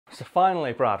So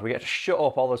finally, Brad, we get to shut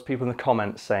up all those people in the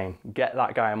comments saying, get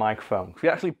that guy a microphone. We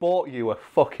actually bought you a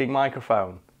fucking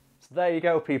microphone. So there you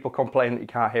go, people complaining that you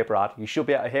can't hear Brad. You should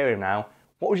be able to hear him now.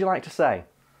 What would you like to say?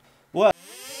 Well,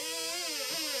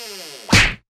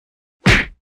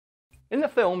 in the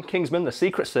film Kingsman, The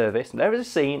Secret Service, there is a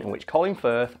scene in which Colin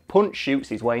Firth punch shoots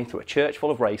his way through a church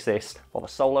full of racists while the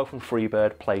solo from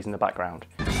Freebird plays in the background.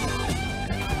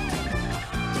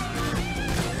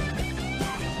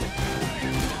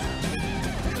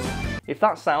 If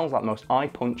that sounds like the most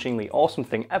eye-punchingly awesome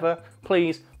thing ever,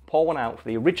 please pour one out for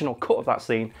the original cut of that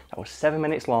scene that was 7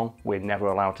 minutes long, we're never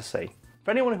allowed to see.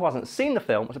 For anyone who hasn't seen the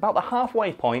film, at about the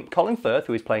halfway point, Colin Firth,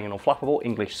 who is playing an unflappable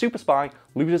English super spy,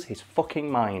 loses his fucking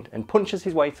mind and punches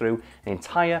his way through an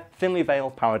entire thinly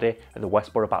veiled parody of the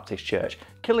Westboro Baptist Church,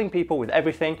 killing people with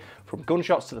everything from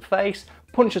gunshots to the face,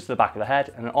 punches to the back of the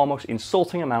head, and an almost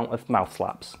insulting amount of mouth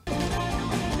slaps.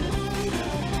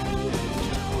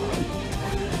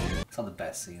 it's not the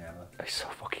best scene ever. It's so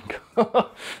fucking good.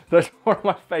 That's one of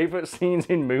my favourite scenes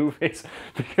in movies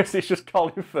because it's just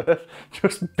Colin Firth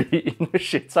just beating the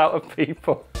shit out of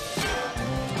people.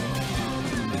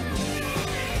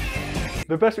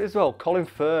 The best bit as well, Colin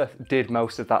Firth did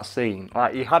most of that scene.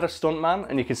 Like, he had a stuntman,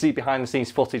 and you can see behind the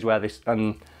scenes footage where this,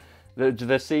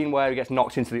 the scene where he gets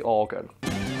knocked into the organ.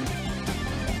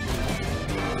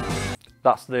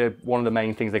 That's one of the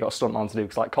main things they got a stuntman to do,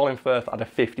 because like Colin Firth had a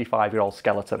 55-year-old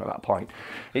skeleton at that point.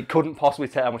 It couldn't possibly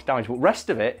take that much damage, but the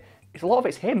rest of it, a lot of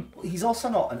it's him. He's also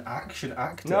not an action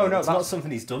actor. No, it's not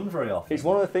something he's done very often. It's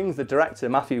one of the things the director,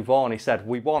 Matthew Vaughn, he said,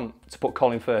 we want to put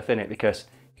Colin Firth in it because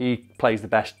he plays the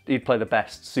best, he'd play the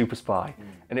best super spy.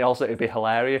 And it'd be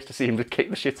hilarious to see him just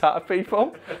kick the shit out of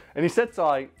people. And he said to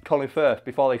like Colin Firth,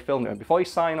 before they filmed it, before you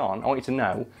sign on, I want you to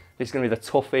know this is going to be the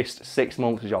toughest 6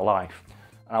 months of your life.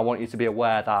 And I want you to be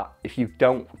aware that if you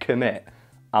don't commit,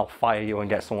 I'll fire you and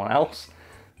get someone else.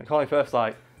 And Colin Firth's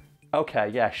like, okay,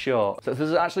 yeah, sure. So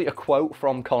there's actually a quote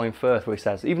from Colin Firth where he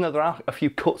says, even though there are a few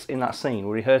cuts in that scene,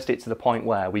 we rehearsed it to the point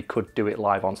where we could do it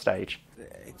live on stage.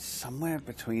 It's somewhere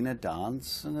between a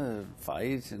dance and a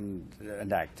fight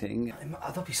and acting.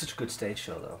 That'd be such a good stage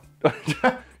show,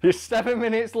 though. It's 7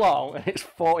 minutes long and it's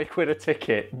 40 quid a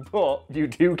ticket, but you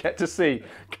do get to see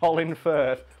Colin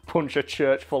Firth punch a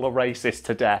church full of racists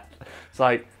to death. It's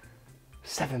like,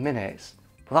 7 minutes?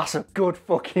 Well, that's a good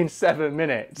fucking 7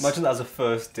 minutes. Imagine that as a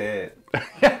first date.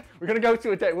 Yeah, we're going to go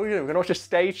to a date, we're going to watch a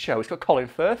stage show, it's got Colin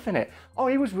Firth in it. Oh,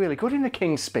 he was really good in the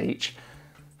King's Speech.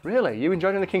 Really? You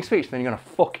enjoyed in the King's Speech? Then you're going to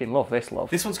fucking love this,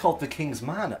 love. This one's called The King's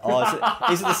Man. Oh,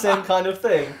 is it the same kind of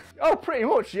thing? Oh, pretty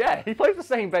much, yeah. He plays the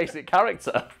same basic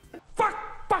character. Fuck,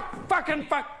 fucking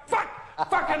fuck,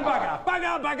 fucking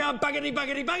bugger,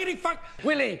 buggity, fuck,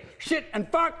 willy, shit and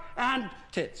fuck and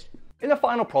tits. In the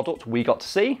final product we got to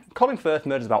see, Colin Firth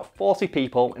murders about 40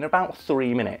 people in about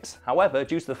 3 minutes. However,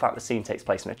 due to the fact the scene takes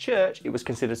place in a church, it was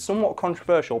considered somewhat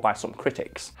controversial by some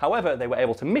critics. However, they were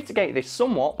able to mitigate this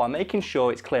somewhat by making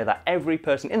sure it's clear that every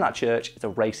person in that church is a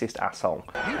racist asshole.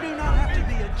 You do not have to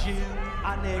be a Jew,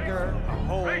 a nigger, a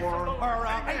whore, or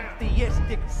a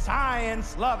atheistic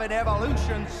science-loving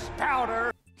evolution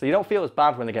spouter. So you don't feel as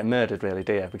bad when they get murdered, really,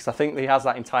 do you? Because I think he has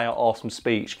that entire awesome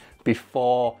speech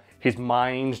before his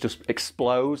mind just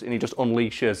explodes and he just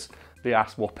unleashes the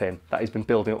ass whooping that he's been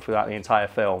building up throughout the entire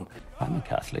film. I'm a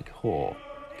Catholic whore,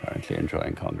 currently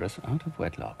enjoying Congress out of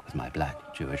wedlock with my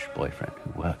black Jewish boyfriend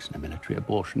who works in a military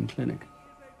abortion clinic.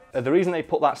 The reason they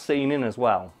put that scene in as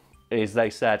well is they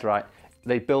said, right,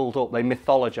 they build up, they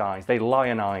mythologise, they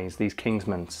lionise these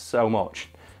Kingsmen so much.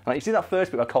 Like, you see that first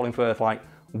bit where Colin Firth like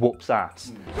whoops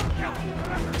ass.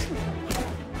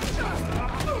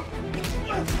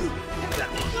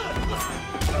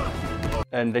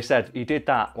 And they said he did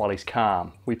that while he's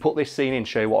calm. We put this scene in to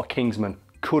show you what a Kingsman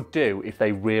could do if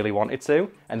they really wanted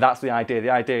to. And that's the idea. The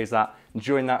idea is that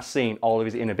during that scene, all of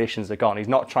his inhibitions are gone. He's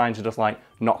not trying to just like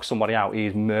knock somebody out.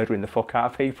 He's murdering the fuck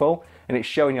out of people. And it's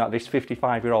showing you like this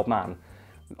 55-year-old man,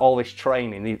 all this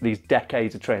training, these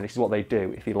decades of training, this is what they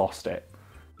do if he lost it.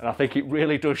 And I think it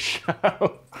really does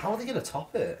show. How are they going to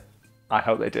top it? I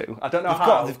hope they do. I don't know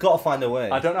how. They've got to find a way.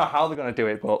 I don't know how they're going to do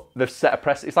it, but they've set a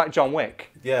precedent. It's like John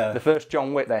Wick. Yeah. The first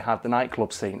John Wick, they had the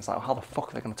nightclub scene. It's like, how the fuck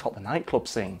are they going to top the nightclub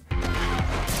scene?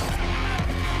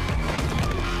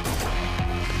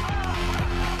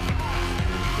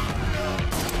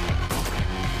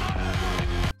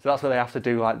 So that's where they have to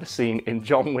do like the scene in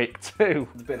John Wick 2.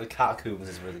 The bit of the catacombs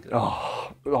is really good.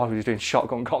 Oh, he's doing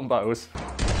shotgun combos.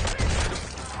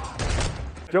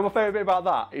 Do you know my favourite bit about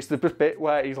that? It's the bit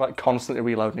where he's like constantly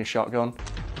reloading his shotgun.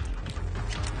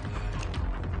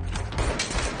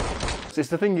 It's It's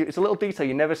the thing. It's a little detail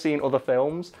you never see in other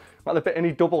films. Like the bit, and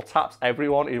he double taps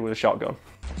everyone in with a shotgun.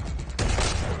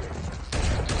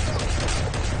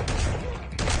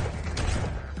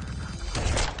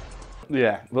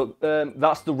 Yeah, but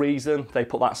that's the reason they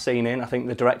put that scene in. I think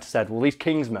the director said, well, these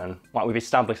Kingsmen, like we've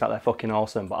established that they're fucking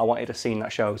awesome, but I wanted a scene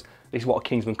that shows this is what a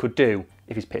Kingsman could do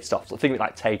if he's pissed off. So think of it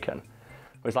like Taken.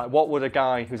 Where it's like, what would a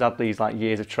guy who's had these like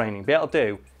years of training be able to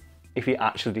do if he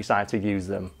actually decided to use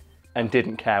them and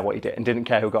didn't care what he did and didn't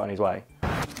care who got in his way?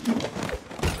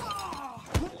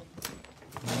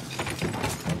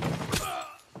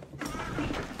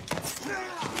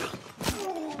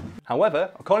 However,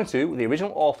 according to the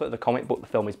original author of the comic book the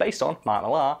film is based on,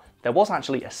 MacLeod, there was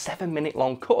actually a 7-minute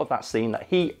long cut of that scene that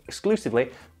he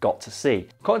exclusively got to see.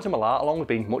 According to MacLeod, along with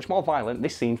being much more violent,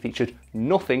 this scene featured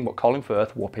nothing but Colin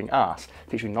Firth whooping ass,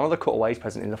 featuring none of the cutaways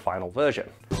present in the final version.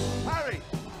 Harry!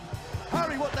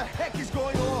 Harry, what the heck is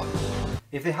going on?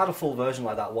 If they had a full version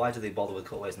like that, why did they bother with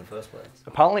cutaways in the first place?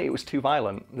 Apparently it was too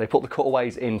violent. They put the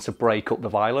cutaways in to break up the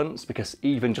violence because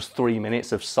even just 3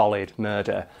 minutes of solid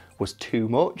murder was too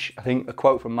much. I think a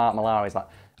quote from MacLeod is like,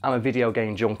 I'm a video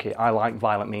game junkie, I like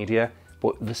violent media,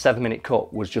 but the 7-minute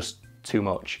cut was just too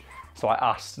much. So I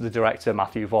asked the director,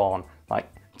 Vaughn, like,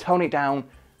 tone it down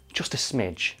just a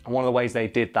smidge. And one of the ways they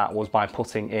did that was by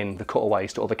putting in the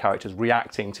cutaways to other characters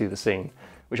reacting to the scene,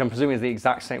 which I'm presuming is the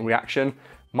exact same reaction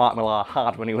MacLeod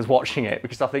had when he was watching it,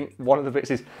 because I think one of the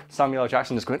bits is Samuel L.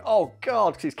 Jackson just going, oh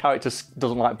God, because his character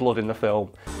doesn't like blood in the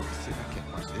film.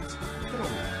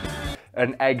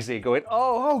 And Eggsy going,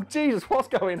 oh Jesus, what's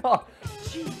going on?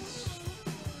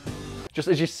 Just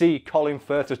as you see Colin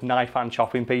Firth just knife hand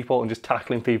chopping people and just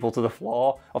tackling people to the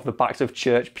floor off the backs of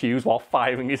church pews while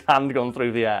firing his handgun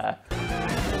through the air.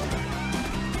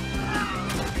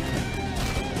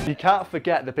 You can't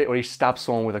forget the bit where he stabs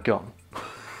someone with a gun.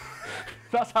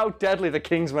 That's how deadly the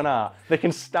Kingsmen are. They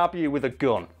can stab you with a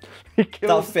gun.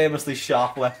 That famously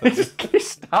sharp weapon. He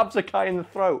stabs a guy in the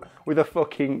throat with a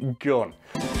fucking gun.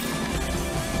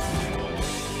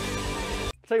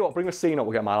 Tell you what, bring the scene up,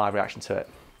 we'll get my live reaction to it.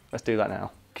 Let's do that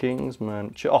now.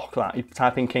 Kingsman, oh, look at that. You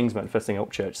type in Kingsman, first thing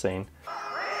up, church scene.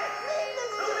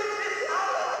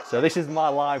 So this is my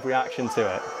live reaction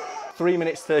to it. 3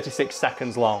 minutes 36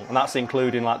 seconds long, and that's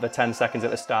including like the 10 seconds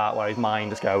at the start where his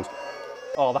mind just goes,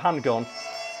 oh, the handgun.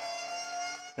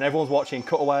 And everyone's watching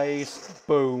cutaways,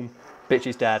 boom, bitch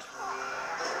is dead.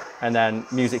 And then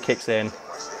music kicks in.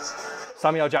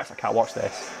 Samuel L. Jackson, I can't watch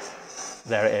this.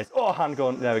 There it is. Oh,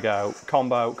 handgun, there we go.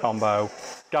 Combo.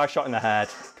 Guy shot in the head.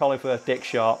 Colin Firth, dick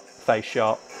shot, face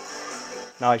shot.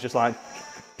 Now he's just like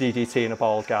DDT-ing a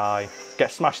bald guy.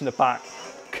 Get smashed in the back,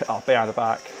 behind the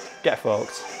back. Get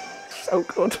fucked. So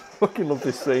good. Fucking love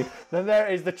this scene. Then there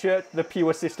is the church, the pew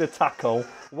assisted tackle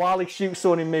while he shoots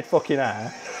someone in mid fucking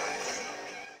air.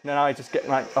 And then I just get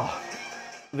like, oh,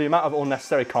 the amount of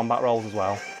unnecessary combat rolls as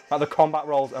well. Like the combat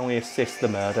rolls only assist the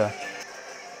murder.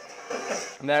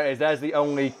 And there it is, there's the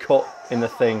only cut in the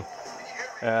thing.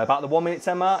 About the 1 minute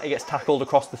 10 mark, he gets tackled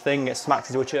across the thing, gets smacked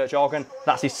into a church organ.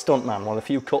 That's his stuntman, one of the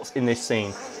few cuts in this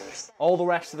scene. All the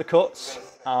rest of the cuts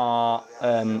are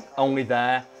only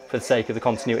there for the sake of the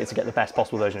continuity to get the best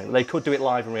possible version of it. They could do it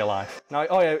live in real life. Now,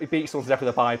 oh yeah, he beats someone to death with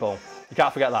a Bible. You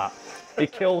can't forget that. He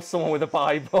kills someone with a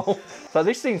Bible. So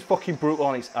this scene's fucking brutal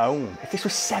on its own. If this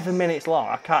was 7 minutes long,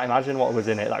 I can't imagine what was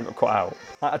in it that got cut out.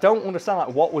 Like, I don't understand,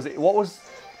 like, what was,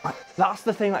 like, that's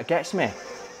the thing that gets me.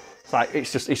 It's like,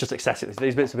 it's just excessive.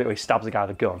 These bits of it where he stabs the guy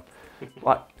with a gun.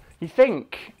 Like, you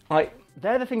think, like,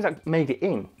 they're the things that made it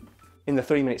in the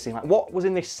 3 minute scene. Like, what was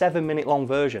in this 7 minute long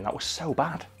version that was so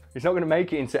bad? It's not going to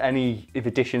make it into any of the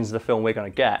editions of the film we're going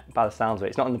to get, by the sounds of it.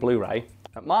 It's not in the Blu-ray.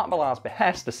 At MacLeod's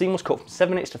behest, the scene was cut from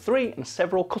 7 minutes to 3, and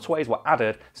several cutaways were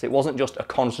added, so it wasn't just a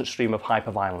constant stream of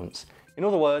hyper-violence. In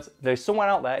other words, there's somewhere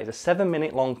out there is a 7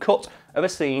 minute long cut of a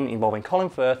scene involving Colin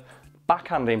Firth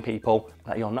backhanding people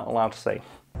that you're not allowed to see.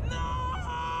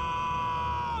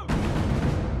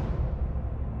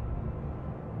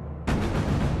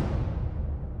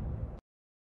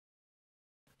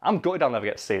 I'm gutted I'll never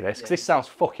get to see this, because this sounds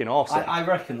fucking awesome. I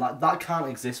reckon that can't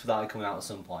exist without it coming out at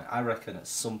some point. I reckon at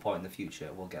some point in the future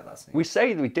we'll get that scene. We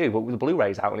say that we do, but the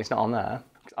Blu-ray's out and it's not on there.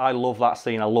 I love that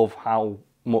scene. I love how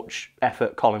much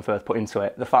effort Colin Firth put into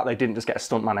it. The fact they didn't just get a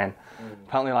stuntman in.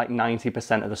 Apparently like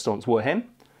 90% of the stunts were him,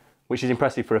 which is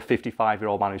impressive for a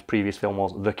 55-year-old man whose previous film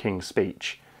was The King's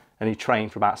Speech. And he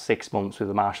trained for about 6 months with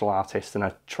a martial artist and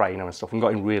a trainer and stuff and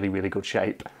got in really, really good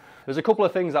shape. There's a couple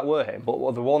of things that were him,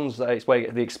 but the ones that it's where you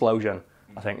get the explosion,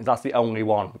 I think, that's the only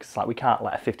one, because it's like we can't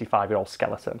let a 55-year-old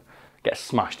skeleton get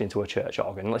smashed into a church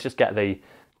organ. Let's just get the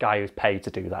guy who's paid to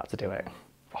do that to do it.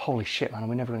 Holy shit, man,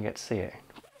 we're never going to get to see it.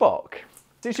 Fuck.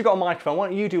 Since you've got a microphone, why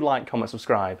don't you do like, comment,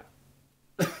 subscribe?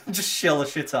 Just shell the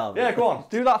shit out of it. Yeah, go on.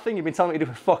 Do that thing you've been telling me to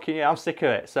do for fucking years. I'm sick of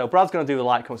it. So Brad's going to do the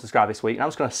like, comment, subscribe this week, and I'm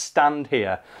just going to stand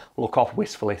here, look off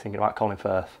wistfully, thinking about Colin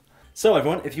Firth. So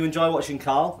everyone, if you enjoy watching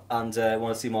Karl and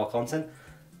want to see more content,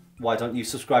 why don't you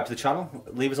subscribe to the channel?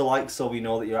 Leave us a like so we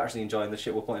know that you're actually enjoying the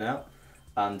shit we're putting out.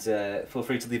 And feel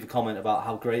free to leave a comment about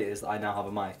how great it is that I now have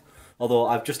a mic. Although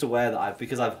I'm just aware that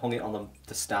because I've hung it on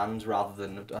the stand rather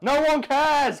than... No one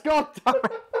cares! God damn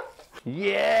it!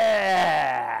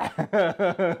 Yeah!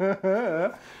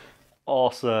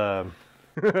 Awesome.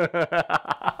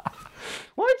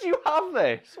 Why do you have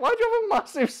this? Why do you have a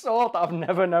massive sword that I've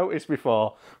never noticed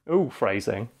before? Ooh,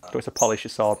 phrasing. Go to polish your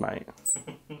sword, mate.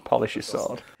 Polish your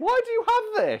sword. Why do you have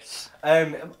this?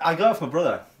 I got it from my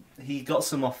brother. He got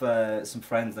some off some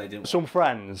friends they didn't... Some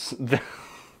friends.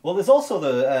 Well, there's also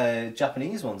the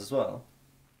Japanese ones as well.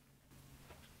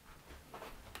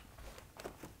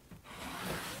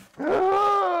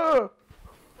 At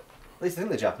least I think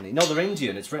they're Japanese. No, they're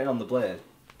Indian. It's written on the blade.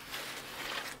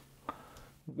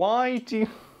 Why do you...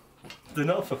 They're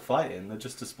not for fighting. They're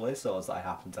just display swords that I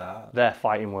happen to have. They're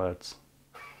fighting words.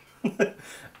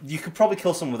 You could probably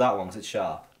kill someone with that one because it's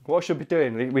sharp. What should we be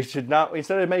doing? We should now,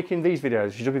 instead of making these videos,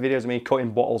 it should be videos of me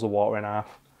cutting bottles of water in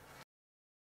half.